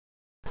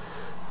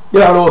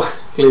Ja, hallo,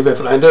 liebe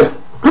Freunde,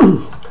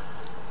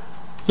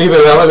 liebe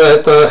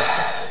Werbeleiter,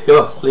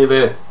 ja,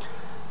 liebe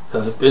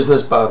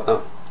Businesspartner.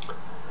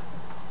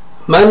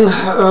 Mein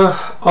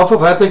Aufruf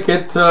heute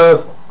geht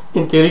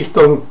in die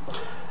Richtung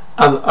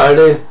an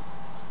alle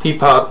die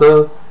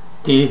Partner,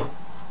 die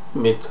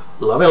mit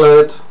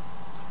Lovelight,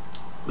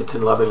 mit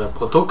den Lovelight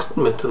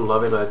Produkten, mit dem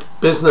Lovelight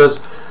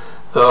Business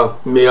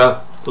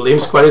mehr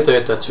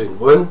Lebensqualität erzielen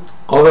wollen,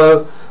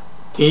 aber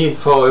die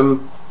vor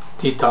allem,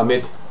 die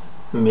damit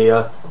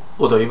mehr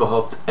oder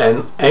überhaupt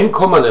ein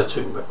Einkommen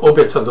erzielen wollen. Ob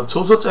jetzt ein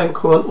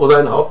Zusatzeinkommen oder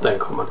ein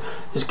Haupteinkommen.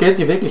 Es geht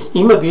hier wirklich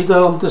immer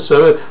wieder um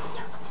dasselbe.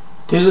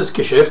 Dieses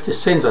Geschäft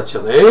ist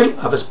sensationell,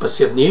 aber es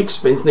passiert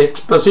nichts, wenn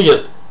nichts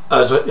passiert.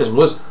 Also es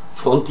muss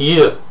von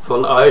dir,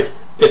 von euch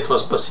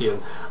etwas passieren.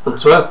 Und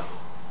zwar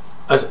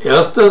als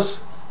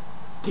erstes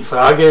die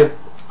Frage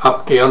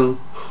abklären,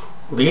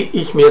 will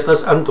ich mir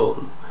das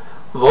antun?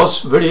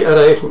 Was will ich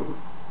erreichen?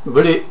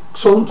 Will ich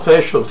gesund,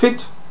 fesch und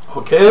fit?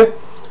 Okay.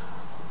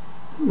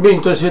 Mir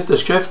interessiert das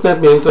Geschäft nicht,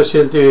 mir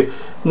interessieren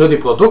nur die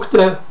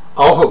Produkte,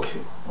 auch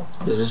okay.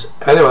 Das ist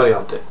eine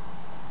Variante.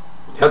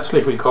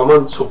 Herzlich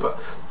willkommen, super.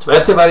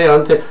 Zweite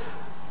Variante,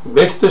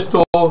 möchtest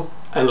du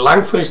ein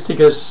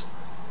langfristiges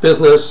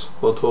Business,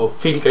 wo du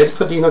viel Geld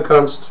verdienen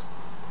kannst,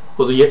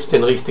 wo du jetzt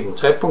den richtigen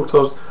Zeitpunkt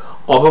hast,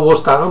 aber wo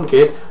es darum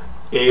geht,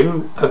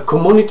 eben eine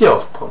Community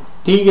aufbauen,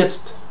 die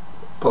jetzt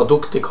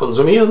Produkte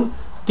konsumieren,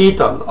 die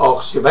dann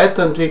auch sie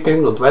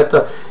weiterentwickeln und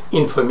weiter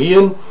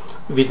informieren,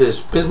 wie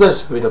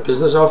der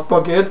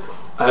Businessaufbau geht,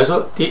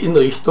 also die in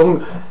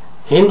Richtung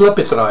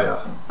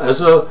Händlerbetreuer,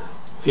 also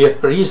für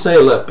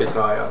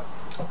Reseller-Betreuer,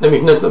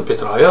 nämlich nicht nur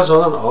Betreuer,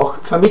 sondern auch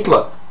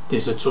Vermittler,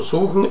 diese zu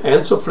suchen,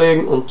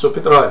 einzupflegen und zu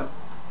betreuen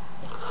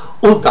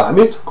und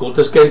damit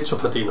gutes Geld zu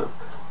verdienen.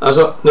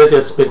 Also nicht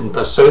jetzt mit dem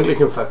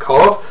persönlichen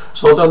Verkauf,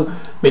 sondern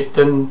mit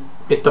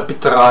der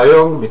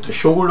Betreuung, mit der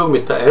Schulung,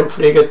 mit der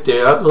Einpflege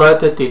der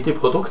Leute, die die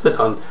Produkte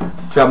dann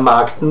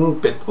vermarkten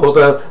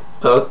oder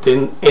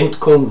den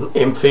Endkunden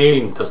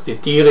empfehlen, dass die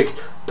direkt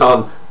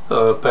dann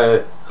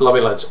bei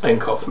Lovelights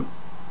einkaufen.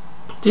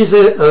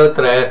 Diese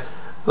drei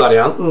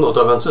Varianten,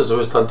 oder wenn es so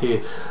ist, dann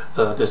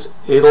das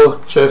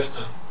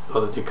Edelgeschäft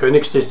oder die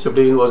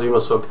Königsdisziplin, was ich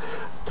immer sage,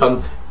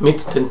 dann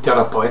mit den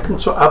Therapeuten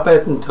zu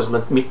arbeiten, dass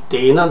man mit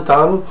denen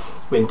dann,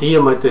 wenn die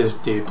einmal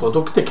die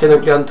Produkte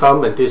kennengelernt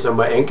haben, wenn die es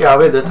einmal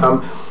eingearbeitet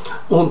haben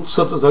und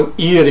sozusagen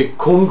ihre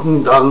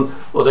Kunden dann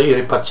oder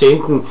ihre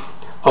Patienten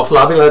auf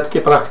Lovelight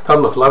gebracht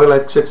haben, auf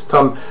Lovelight gesetzt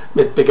haben,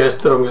 mit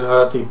Begeisterung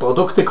die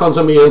Produkte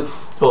konsumieren,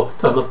 so,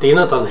 dass wir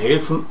denen dann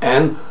helfen,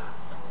 ein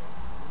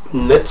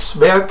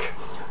Netzwerk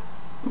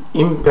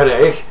im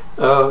Bereich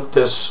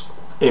des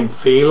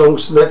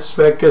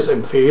Empfehlungsnetzwerkes,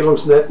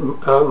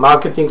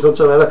 Empfehlungsmarketings und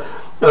so weiter,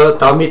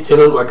 damit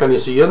denen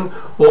organisieren,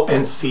 wo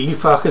ein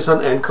Vielfaches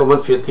an Einkommen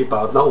für die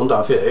Partner und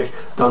auch für euch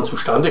dann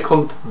zustande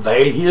kommt,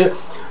 weil hier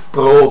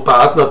pro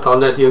Partner dann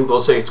nicht irgendwo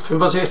 60,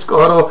 65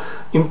 Euro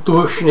im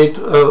Durchschnitt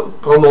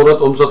pro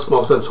Monat Umsatz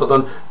gemacht werden,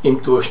 sondern im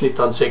Durchschnitt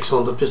dann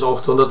 600 bis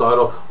 800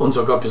 Euro und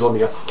sogar ein bisschen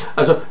mehr.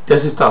 Also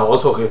das ist der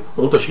haushohe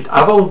Unterschied.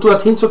 Aber um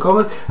dorthin zu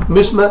kommen,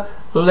 müssen wir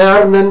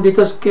lernen, wie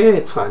das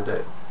geht, Freunde.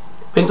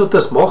 Wenn du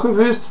das machen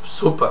willst,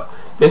 super.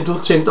 Wenn du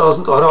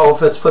 10.000 Euro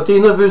aufwärts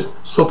verdienen willst,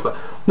 super.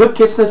 Nur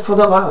geht es nicht von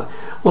allein.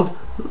 Und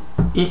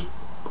ich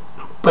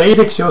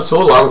predige es ja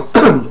so lange,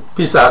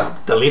 bis auch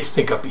der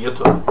Letzte kapiert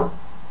hat.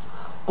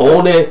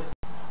 Ohne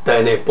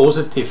deine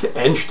positive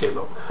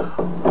Einstellung,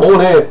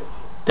 ohne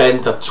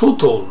dein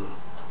Dazutun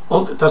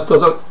und dass du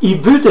sagst,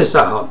 ich will das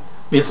auch haben,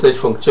 wird es nicht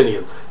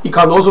funktionieren. Ich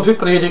kann auch so viel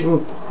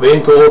predigen,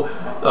 wenn du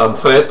am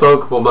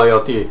Freitag, wo wir ja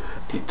die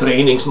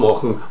Trainings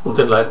machen und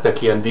den Leuten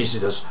erklären, wie sie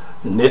das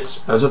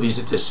Netz, also wie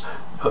sie das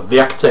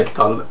Werkzeug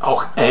dann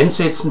auch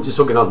einsetzen, die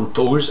sogenannten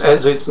Tools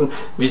einsetzen,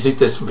 wie sie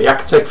das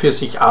Werkzeug für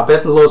sich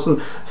arbeiten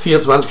lassen,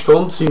 24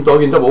 Stunden, 7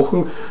 Tage in der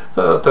Woche,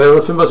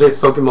 365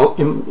 Tage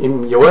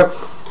im Jahr.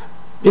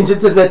 Wenn sie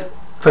das nicht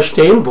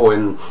verstehen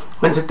wollen,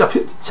 wenn sie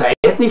dafür die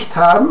Zeit nicht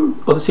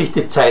haben oder sich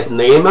die Zeit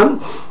nehmen,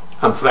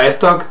 am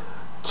Freitag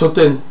zu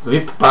den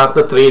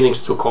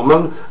VIP-Partner-Trainings zu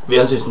kommen,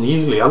 werden sie es nie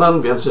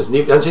lernen, werden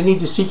sie nie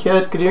die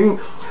Sicherheit kriegen,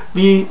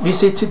 wie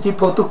setze ich die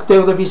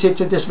Produkte oder wie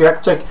setze ich das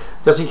Werkzeug,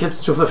 das ich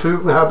jetzt zur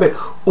Verfügung habe,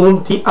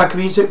 um die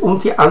Akquise, um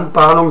die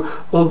Anbahnung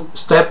und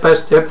Step by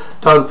Step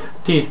dann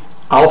die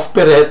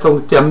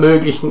Aufbereitung der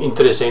möglichen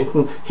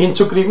Interessenten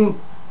hinzukriegen,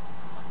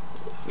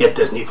 wird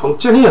das nie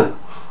funktionieren.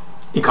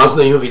 Ich kann es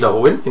nur immer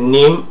wiederholen,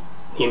 nehmt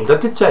euch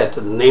die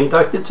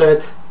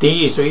Zeit,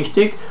 die ist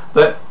wichtig,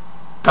 weil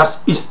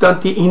das ist dann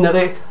die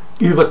innere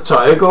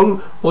Überzeugung,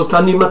 wo es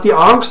dann nicht mehr die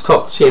Angst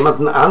habt,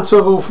 jemanden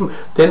anzurufen,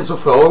 den zu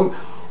fragen,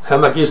 Herr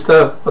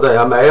Magister oder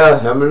Herr Meier,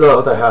 Herr Müller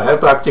oder Herr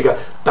Heilpraktiker,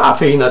 darf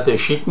ich Ihnen das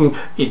schicken?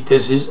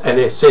 Das ist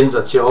eine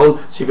Sensation,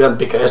 Sie werden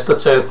begeistert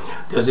sein.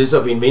 Das ist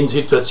eine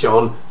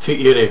Win-Win-Situation für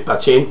Ihre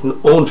Patienten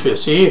und für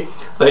Sie,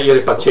 weil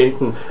Ihre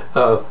Patienten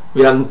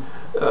werden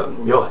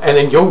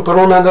einen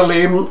Jungbrunnen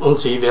erleben und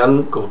Sie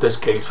werden gutes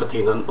Geld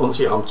verdienen und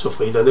Sie haben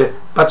zufriedene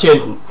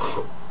Patienten.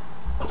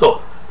 So,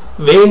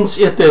 wenn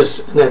ihr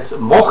das nicht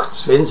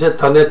macht, wenn ihr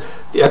dann nicht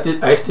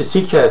euch die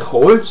Sicherheit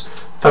holt,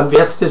 dann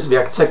wird das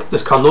Werkzeug,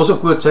 das kann nur so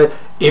gut sein,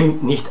 eben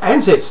nicht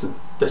einsetzen.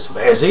 Das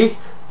weiß ich,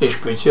 das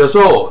spielt sich ja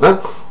so, ne?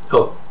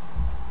 So.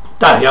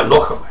 Daher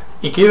noch einmal.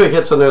 Ich gebe euch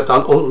jetzt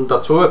dann unten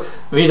dazu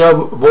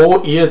wieder, wo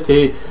ihr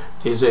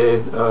diese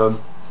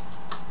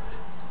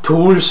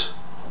Tools,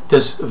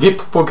 das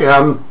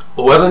VIP-Programm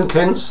ordnen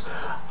könnt.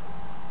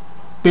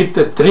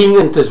 Bitte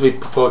dringend das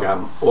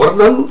VIP-Programm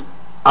ordnen,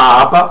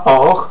 aber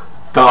auch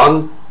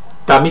dann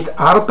damit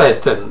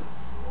arbeiten.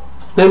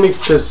 Nämlich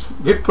das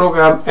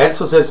VIP-Programm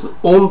einzusetzen,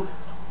 um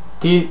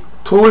die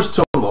Tools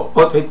zu machen,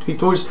 oder die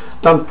Tools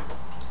dann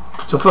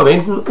zu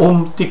verwenden,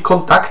 um die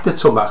Kontakte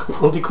zu machen,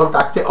 um die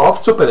Kontakte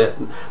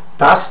aufzubereiten.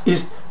 Das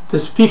ist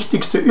das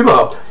Wichtigste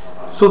überhaupt.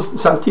 Sonst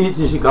sind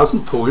diese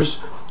ganzen Tools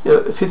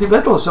für die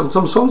Welt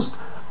umsonst.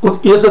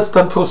 Und ihr seid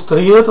dann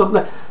frustriert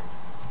und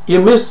ihr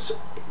müsst,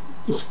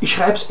 ich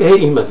schreibe es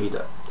immer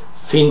wieder,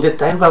 findet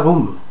dein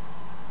Warum.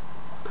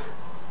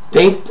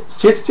 Denkt,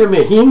 setzt ihr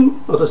mir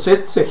hin oder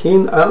setzt euch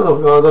hin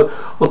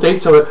und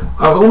denkt so,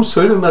 warum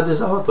soll man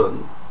das auch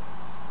tun?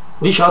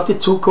 Wie schaut die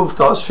Zukunft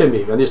aus für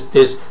mich, wenn ich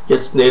das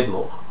jetzt nicht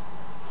mache?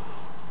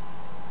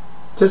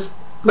 Das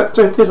lasst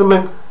euch das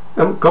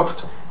im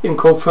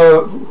Kopf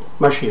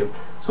marschieren.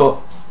 So,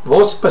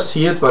 was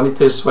passiert, wenn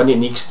ich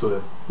nichts tue?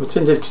 Wir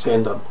sind das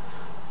gesehen dann.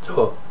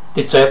 So,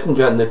 die Zeiten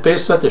werden nicht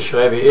besser, das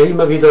schreibe ich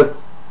immer wieder.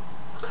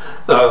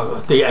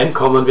 Die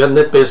Einkommen werden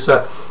nicht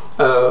besser.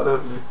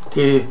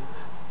 Die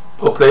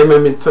Probleme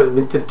mit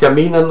den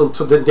Terminen und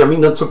zu den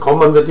Terminen zu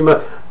kommen wird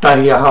immer,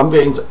 daher haben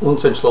wir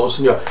uns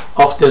entschlossen, ja,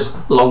 auf das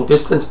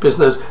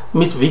Long-Distance-Business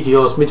mit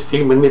Videos, mit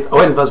Filmen, mit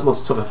allem, was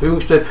uns zur Verfügung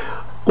steht,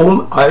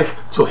 um euch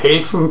zu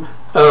helfen,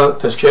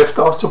 das Geschäft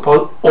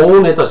aufzubauen,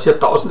 ohne dass ihr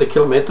tausende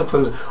Kilometer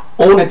fahren müsst,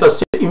 ohne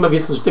dass ihr immer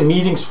wieder zu den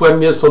Meetings fahren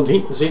müsst und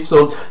hinten sitzen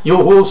und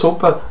juhu,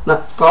 super,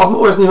 na, brauchen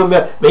wir alles nicht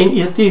mehr, wenn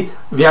ihr die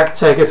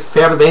Werkzeuge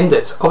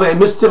verwendet. Aber ihr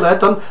müsst die Leute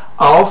dann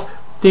auf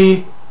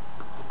die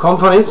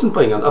Konferenzen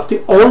bringen, auf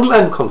die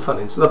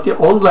Online-Konferenzen, auf die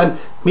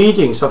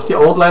Online-Meetings, auf die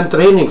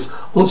Online-Trainings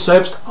und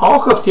selbst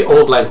auch auf die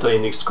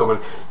Online-Trainings kommen.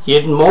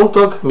 Jeden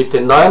Montag mit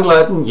den neuen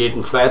Leuten,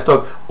 jeden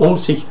Freitag, um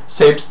sich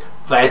selbst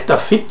weiter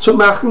fit zu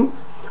machen,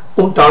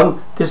 um dann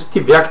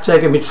die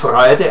Werkzeuge mit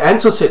Freude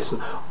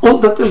einzusetzen.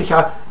 Und natürlich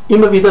auch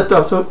immer wieder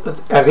daran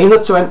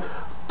erinnert zu werden,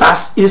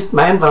 das ist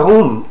mein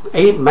Warum,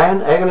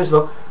 mein eigenes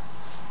Warum.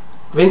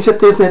 Wenn ihr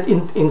das nicht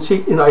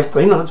in euch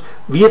drin habt,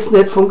 wird es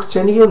nicht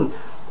funktionieren.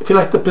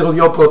 Vielleicht ein bisschen,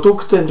 ja,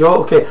 Produkte, ja,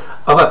 okay,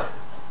 aber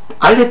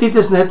alle, die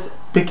das nicht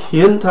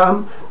begehrt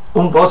haben,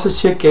 um was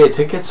es hier geht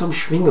es um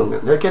Schwingungen,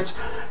 hier geht es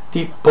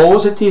die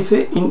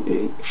positive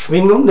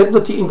Schwingung, nicht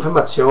nur die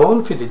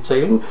Information für die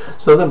Zellen,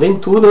 sondern wenn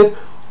du nicht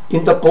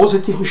in der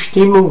positiven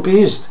Stimmung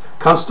bist,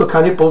 kannst du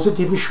keine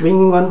positiven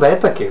Schwingungen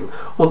weitergeben.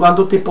 Und wenn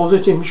du die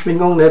positiven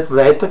Schwingungen nicht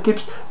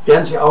weitergibst,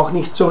 werden sie auch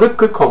nicht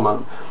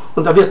zurückgekommen.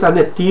 Und da wirst du auch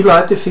nicht die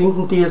Leute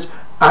finden, die jetzt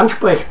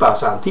ansprechbar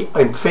sind, die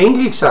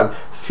empfänglich sind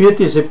für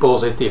diese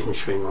positiven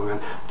Schwingungen,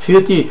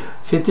 für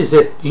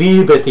diese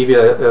Liebe, die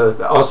wir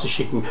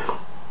ausschicken.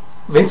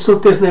 Wenn du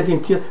das nicht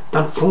in dir,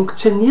 dann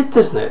funktioniert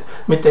das nicht.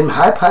 Mit dem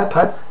Hype,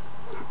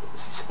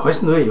 es ist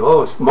alles nur,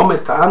 ja,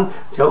 momentan,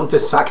 ja, und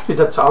das sagt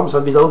wieder zusammen,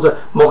 sagen wieder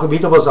machen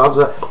wieder was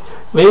anderes.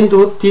 Wenn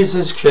du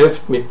dieses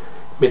Geschäft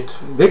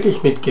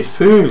wirklich mit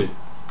Gefühl,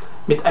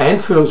 mit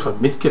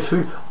Einfühlungsvermögen, mit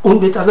Gefühl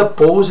und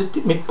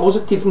mit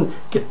positiven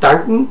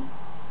Gedanken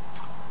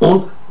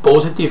und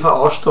positiver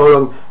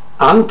Ausstrahlung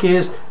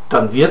angehst,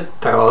 dann wird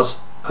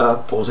daraus ein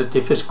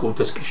positives,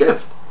 gutes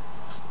Geschäft.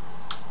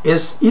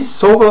 Es ist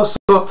sowas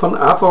von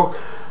einfach,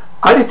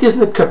 alle, die es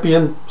nicht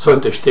kapieren,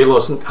 sollen das stehen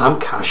lassen, haben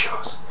keine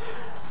Chance.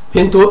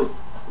 Wenn du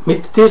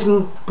mit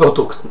diesen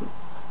Produkten,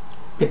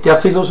 mit der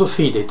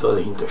Philosophie, die da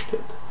dahinter steht,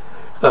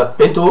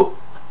 wenn du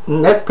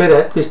nicht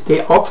bereit bist,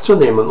 die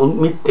aufzunehmen und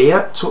mit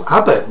der zu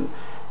arbeiten,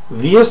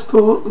 wirst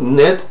du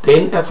nicht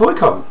den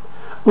Erfolg haben.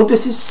 Und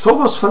es ist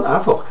sowas von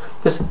einfach.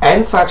 Das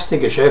einfachste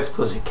Geschäft,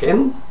 was ich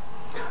kenne,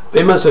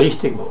 wenn man es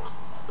richtig macht.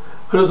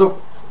 Wenn du sagst,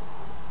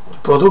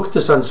 Produkte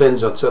sind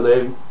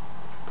sensationell,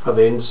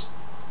 verwende es,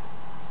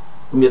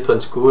 mir tun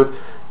es gut,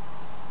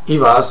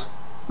 ich weiß,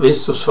 wenn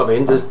du es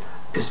verwendest,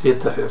 es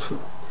wird dir helfen.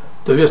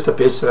 Du wirst ein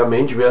besserer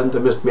Mensch werden,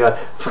 du wirst mehr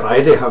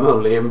Freude haben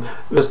am Leben,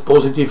 du wirst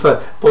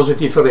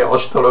positivere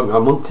Ausstrahlung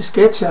haben. Und das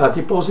geht ja auch,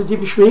 die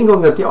positive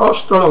Schwingung, die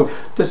Ausstrahlung,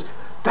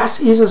 das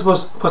ist es,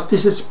 was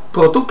dieses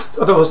Produkt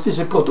oder was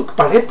diese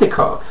Produktpalette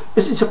kann.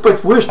 Es ist ja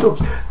bald wurscht,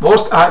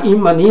 was du auch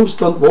immer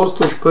nimmst und was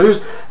du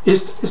sprühst,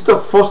 ist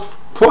doch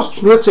fast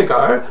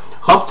schnurzegal.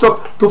 Hauptsache,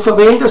 du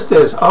verwendest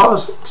es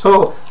aus,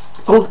 so,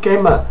 und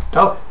gehen wir,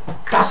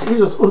 das ist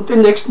es. Und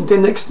den nächsten,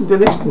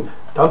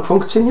 dann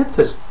funktioniert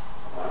das.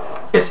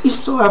 Es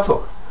ist so einfach.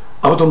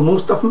 Aber du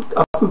musst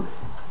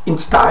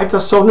ins Tal der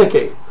Sonne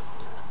gehen.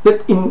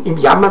 Nicht im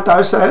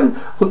Jammertal sein.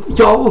 Und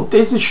ja, und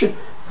das ist schon.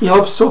 Ich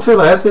habe so viele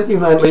Leute in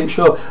meinem Leben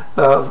schon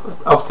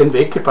auf den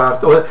Weg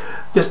gebracht. Aber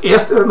das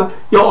erste,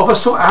 ja, aber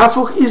so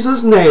einfach ist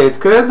es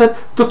nicht. Gell?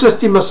 Du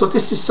tust immer so,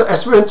 das ist so,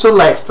 als wenn es so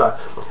leicht war.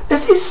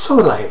 Es ist so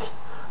leicht.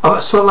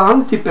 Aber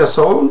solange die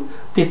Person,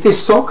 die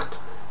das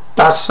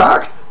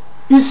sagt,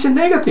 ist sie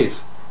negativ.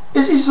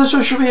 Es ist ja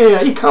schon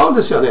schwer, ich kann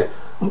das ja nicht.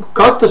 Um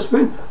Gottes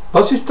Willen,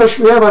 was ist da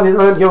schwer, wenn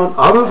ich jemanden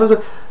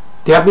anrufe,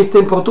 der mit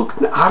den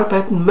Produkten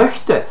arbeiten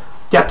möchte,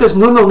 der das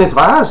nur noch nicht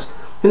weiß.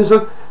 Wenn ich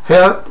sage,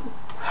 Herr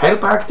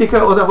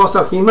Heilpraktiker oder was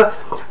auch immer,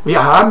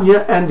 wir haben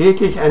hier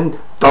wirklich ein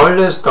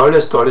tolles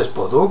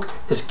Produkt.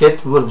 Es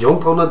geht um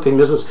Jungbrunnen, die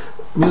müssen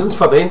es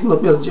verwenden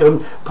und müssen es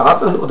ihren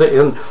Partnern oder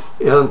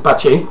ihren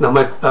Patienten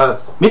einmal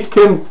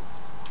mitgeben.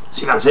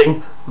 Sie werden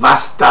sehen,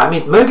 was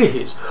damit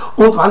möglich ist.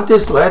 Und wenn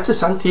das Leute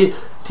sind, die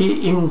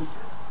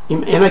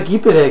im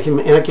Energiebereich, im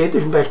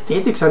energetischen Bereich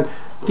tätig sind,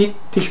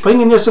 die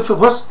springen ja so für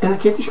was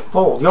energetisch,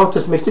 oh ja,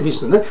 das möchte ich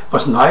wissen, ne?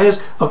 Was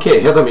Neues,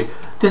 okay, her damit.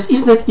 Das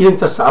ist nicht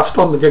irgendein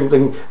Saftball mit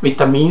irgendwelchen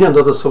Vitaminen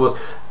oder sowas.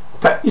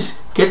 Da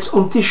geht es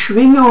um die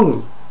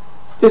Schwingung.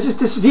 Das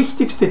ist das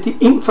Wichtigste, die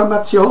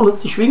Information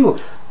und die Schwingung.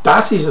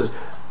 Das ist es.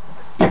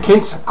 Ihr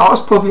könnt es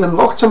ausprobieren,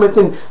 macht einmal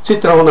den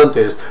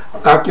Zitronentest.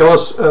 Ein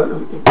Glas,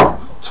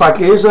 2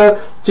 Gläser,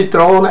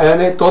 Zitronen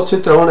eine, da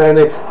Zitronen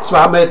eine,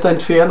 2 Meter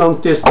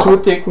Entfernung, das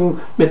zudecken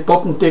mit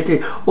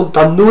Poppendeckel und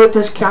dann nur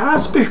das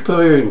Glas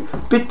besprühen.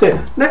 Bitte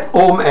nicht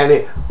oben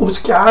eine,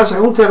 ums Glas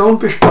rundherum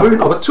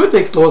besprühen, aber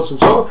zudeckt lassen.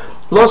 So,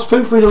 lass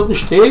 5 Minuten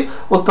stehen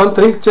und dann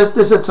trinkt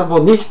das jetzt, wo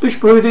nicht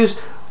besprüht ist,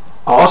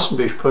 außen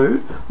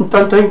besprühen und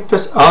dann trinkt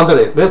das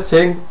andere. Wirst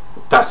sehen,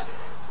 dass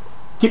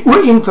die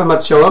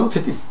Urinformation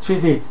für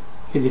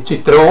die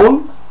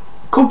Zitronen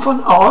kommt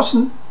von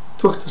außen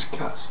durch das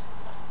Glas.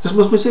 Das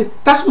muss man sehen,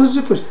 das muss man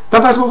sich vorstellen.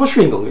 Dann weiß man, was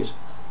Schwingung ist.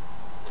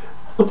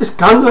 Und das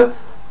kann nur,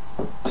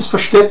 das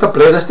versteht der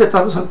Blödeste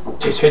dann und sagt,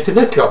 das hätte ich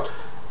nicht geglaubt.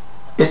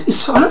 Es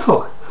ist so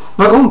einfach.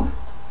 Warum?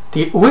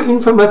 Die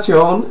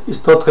Urinformation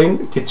ist da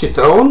drin, die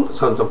Zitronen,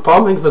 das haben so ein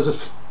paar Mengen, was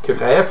es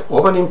greif,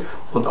 abnimmt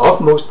und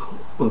aufmachst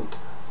und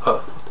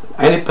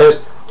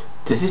einbeißt,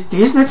 die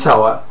ist nicht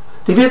sauer.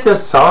 Die wird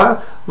erst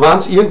sauer, wenn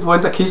es irgendwo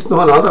in der Kiste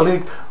umeinander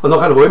liegt und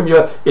nach einem halben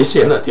Jahr ist sie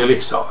ja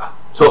natürlich sauer.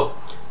 So,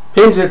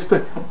 wenn sie jetzt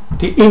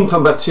die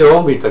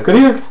Information wieder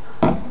kriegt,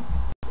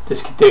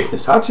 das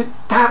Gedächtnis hat sie,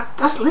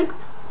 das liegt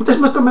und das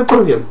musst du mal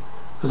probieren.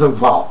 Also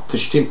wow,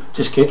 das stimmt,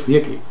 das geht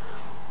wirklich.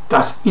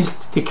 Das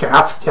ist die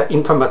Kraft der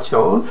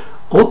Information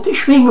und die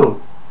Schwingung.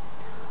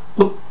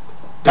 Und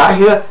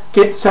daher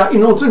geht es ja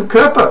in unseren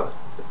Körper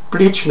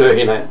blitzschnell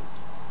hinein.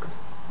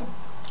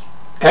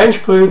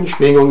 Einsprühen,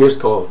 Schwingung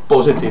ist da,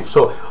 positiv.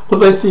 So. Und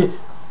wenn sie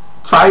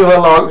 2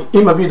 Jahre lang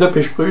immer wieder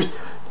besprühst,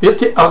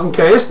 wird die aus dem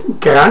größten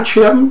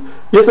Grenzscherben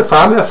wird auf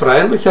einmal ein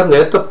freundlicher,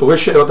 netter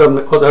Bursche oder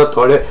eine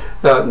tolle,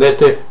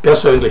 nette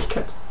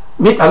Persönlichkeit.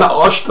 Mit einer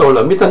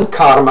Ausstrahlung, mit einem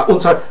Karma.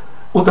 Und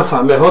auf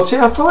einmal hat sie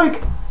Erfolg,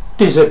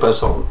 diese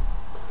Person.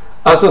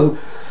 Also ein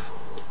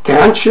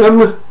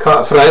Grenzschirm kann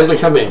ein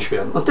freundlicher Mensch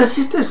werden. Und das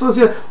ist das,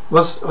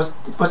 was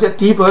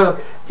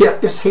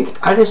es hängt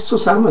alles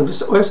zusammen.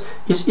 Das alles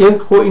ist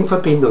irgendwo in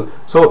Verbindung.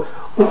 So,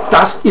 und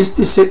das ist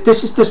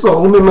das,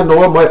 warum ich mir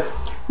noch einmal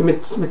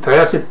mit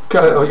 73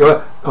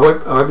 Jahren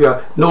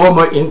noch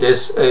einmal in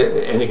das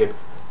eingebe.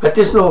 Weil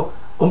das noch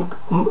um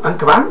einen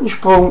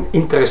Quantensprung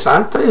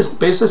interessanter ist,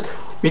 besser ist,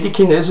 wie die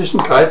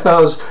chinesischen Kräuter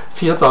aus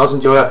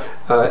 4000 Jahren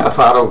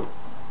Erfahrung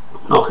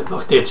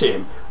nach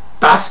DCM.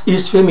 Das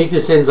ist für mich die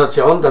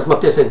Sensation, dass man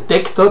das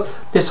entdeckt hat.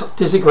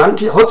 Diese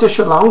Quanten hat es ja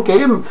schon lange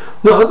gegeben.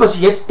 Nur hat man es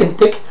jetzt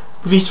entdeckt,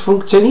 wie es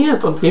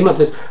funktioniert und wie man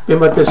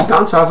das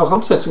ganz einfach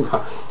umsetzen kann.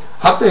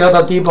 Hat ja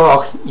der Tibor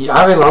auch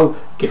jahrelang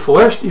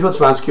geforscht, über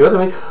 20 Jahre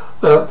damit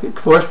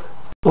geforscht.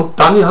 Und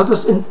dann hat er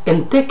es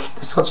entdeckt.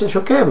 Das hat es ja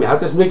schon gegeben. Er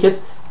hat es nur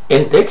jetzt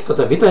entdeckt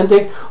oder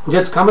wiederentdeckt. Und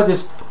jetzt kann man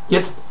das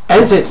jetzt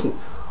einsetzen,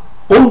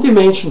 um die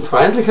Menschen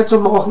freundlicher zu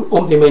machen,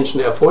 um die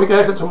Menschen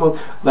erfolgreicher zu machen,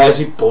 weil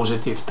sie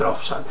positiv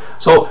drauf sind.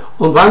 So,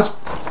 und wenn du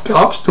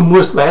glaubst, du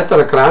musst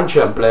weiterer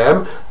Grenzschirm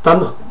bleiben,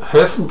 dann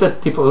helfen dir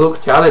die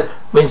Produkte auch nicht,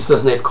 wenn du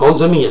das nicht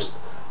konsumierst.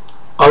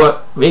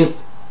 Aber wenn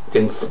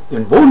du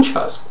den Wunsch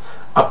hast,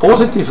 ein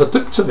positiver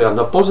Typ zu werden,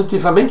 ein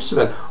positiver Mensch zu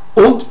werden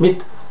und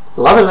mit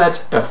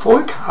Lovelights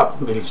Erfolg haben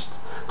willst,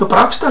 du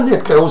brauchst dann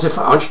nicht große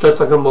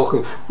Veranstaltungen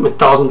machen mit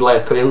 1000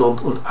 Leuten drin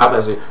und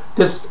Arbeiten.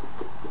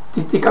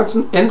 Die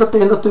ganzen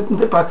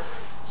Entertainer-Typen,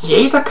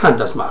 jeder kann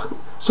das machen.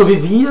 So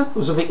wie wir,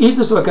 so wie ich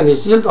das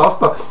organisieren und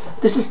aufbaue,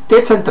 das ist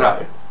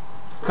dezentral.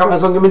 Kann man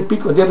sagen, mit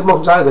Bitcoin, die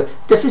machen es auch.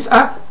 Das ist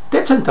auch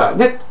dezentral.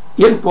 Nicht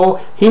irgendwo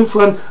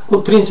hinfahren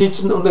und drin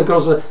sitzen und ein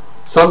großer,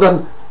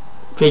 sondern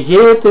für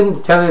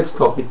jeden, der jetzt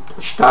da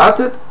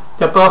startet,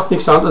 der braucht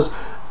nichts anderes,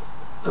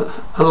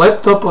 ein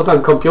Laptop oder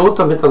ein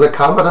Computer mit einer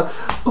Kamera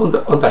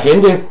und ein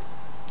Handy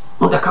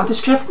und er kann das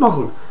Geschäft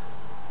machen.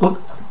 Und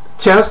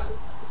zuerst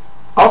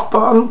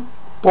aufbauen,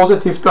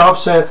 positiv drauf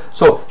sein,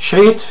 so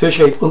Schritt für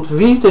Schritt. Und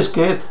wie das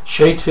geht,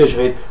 Schritt für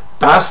Schritt,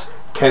 das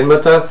können wir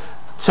da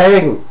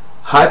zeigen.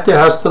 Heute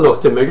hast du noch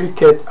die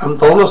Möglichkeit, am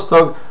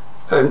Donnerstag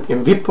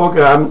im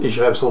VIP-Programm, ich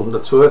schreibe es unten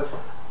dazu,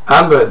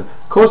 anmelden.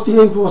 Kostet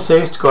irgendwo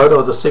 60 Euro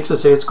oder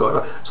 66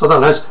 Euro. So,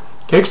 dann heißt,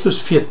 kriegst du es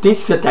für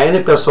dich, für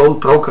deine Person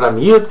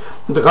programmiert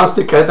und du kannst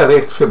dich gleich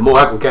direkt für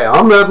morgen gleich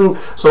anmelden.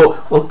 So,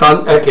 und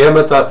dann erklären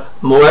wir da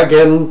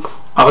morgen,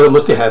 aber du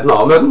musst dich heute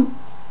noch anmelden.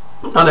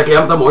 Dann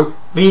erklären wir mal,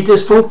 wie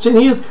das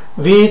funktioniert,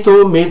 wie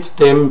du mit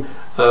dem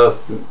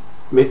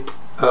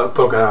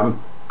Programm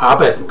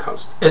arbeiten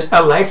kannst. Es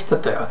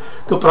erleichtert dir.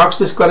 Du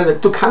brauchst das gar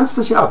nicht, du kannst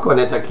das ja auch gar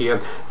nicht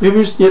erklären. Wir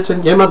müssten jetzt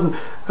jemanden,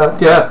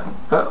 der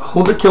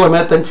 100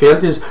 Kilometer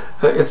entfernt ist,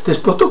 jetzt das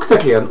Produkt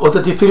erklären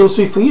oder die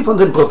Philosophie von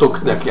den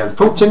Produkten erklären.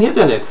 Funktioniert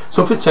ja nicht.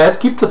 So viel Zeit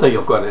gibt er da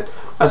ja gar nicht.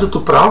 Also du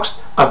brauchst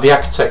ein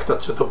Werkzeug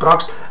dazu, du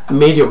brauchst ein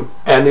Medium,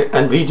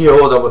 ein Video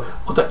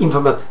oder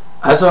Information,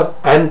 also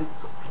ein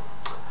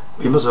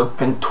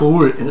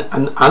Tool,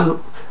 ein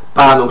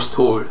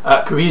Anbahnungstool, ein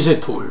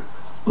Akquise-Tool.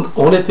 Und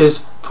ohne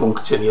das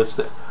funktioniert es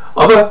nicht.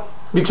 Aber,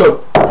 wie gesagt,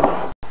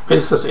 wenn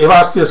du das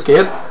weißt, wie es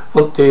geht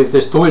und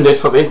das Tool nicht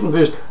verwenden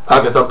willst,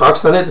 dann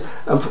brauchst du nicht,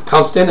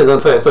 kannst du nicht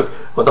am Freitag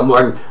oder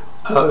morgen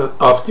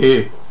auf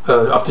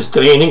das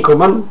Training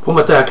kommen, wo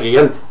wir dir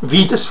erklären,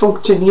 wie das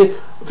funktioniert,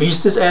 wie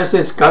es das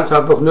einsetzt, ganz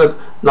einfach nur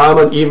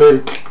Namen,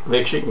 E-Mail,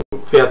 wegschicken,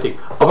 fertig.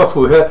 Aber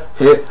vorher,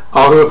 hey,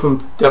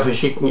 anrufen, der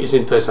verschicken ist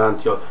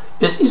interessant, ja.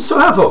 Es ist so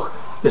einfach.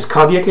 Das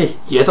kann wirklich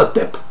jeder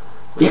Depp.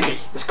 Wirklich,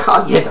 das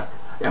kann jeder.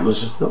 Er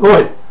muss es nur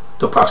wollen.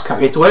 Du brauchst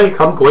keine Rhetorik,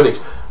 gar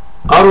nichts.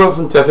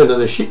 Anrufen, darf ich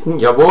das schicken?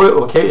 Jawohl,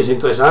 okay, ist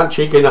interessant,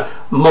 schicke ihn,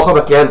 mach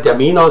aber gleich einen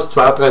Termin aus,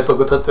 2 oder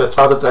 3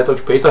 Tage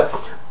später.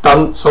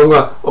 Dann sagen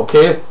wir,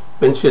 okay,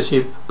 wenn es für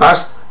Sie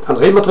passt, dann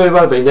reden wir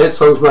drüber, wenn nicht,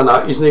 sagen Sie mir,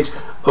 nein, ist nichts.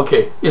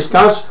 Okay, ist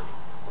ganz,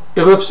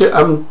 ich rufe Sie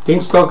am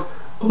Dienstag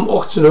um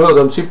 18 Uhr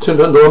oder um 17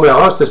 Uhr noch einmal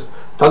aus,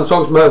 dann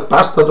sagen Sie mir,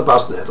 passt oder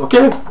passt nicht.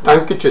 Okay,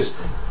 danke, tschüss.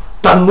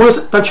 Dann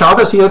schaut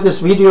er sich ja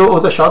das Video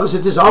oder schaut er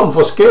sich das an, um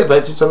was es geht,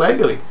 weil sie so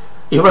neugierig.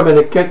 Ich habe mir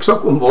nicht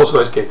gesagt, um was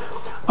es geht.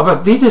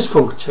 Aber wie das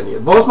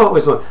funktioniert, was man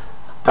alles macht,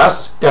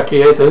 das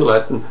erkläre ich den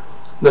Leuten,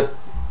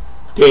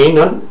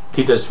 denen,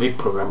 die das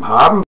VIP-Programm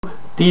haben,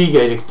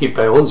 diejenigen, die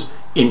bei uns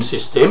im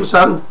System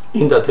sind,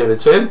 in der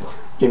TWC,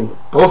 im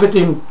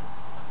Profiteam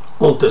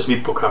und das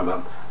VIP-Programm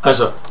haben.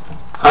 Also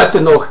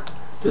heute noch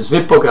das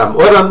VIP-Programm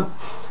ordern.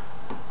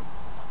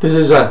 Das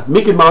ist eine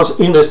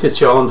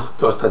Mickey-Maus-Investition.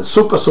 Du hast ein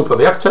super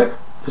Werkzeug,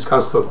 das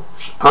kannst du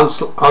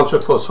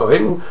anspruchslos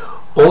verwenden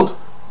und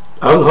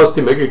dann hast du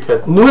die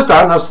Möglichkeit, nur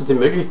dann hast du die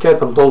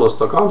Möglichkeit, am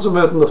Donnerstag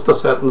anzumelden auf der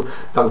Seite,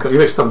 dann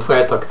kriegst du am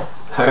Freitag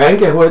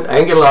hereingeholt,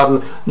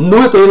 eingeladen,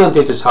 nur denen,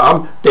 die das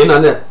haben,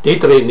 die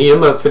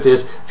trainieren wir für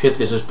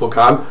dieses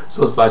Programm,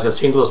 sonst war es ja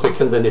sinnlos, wir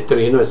können nicht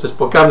trainieren, wenn du das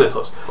Programm nicht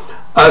hast.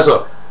 Also,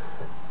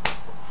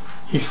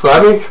 ich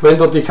freue mich, wenn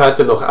du dich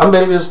heute noch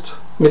anmeldest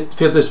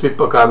für das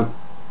VIP-Programm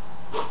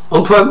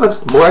und vor allem, wenn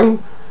du morgen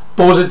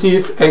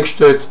positiv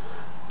eingestellt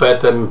bei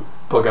dem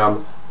Programm,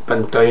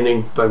 beim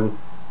Training, beim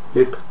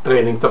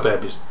VIP-Training dabei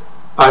bist.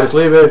 Alles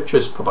Liebe,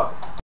 tschüss, Baba.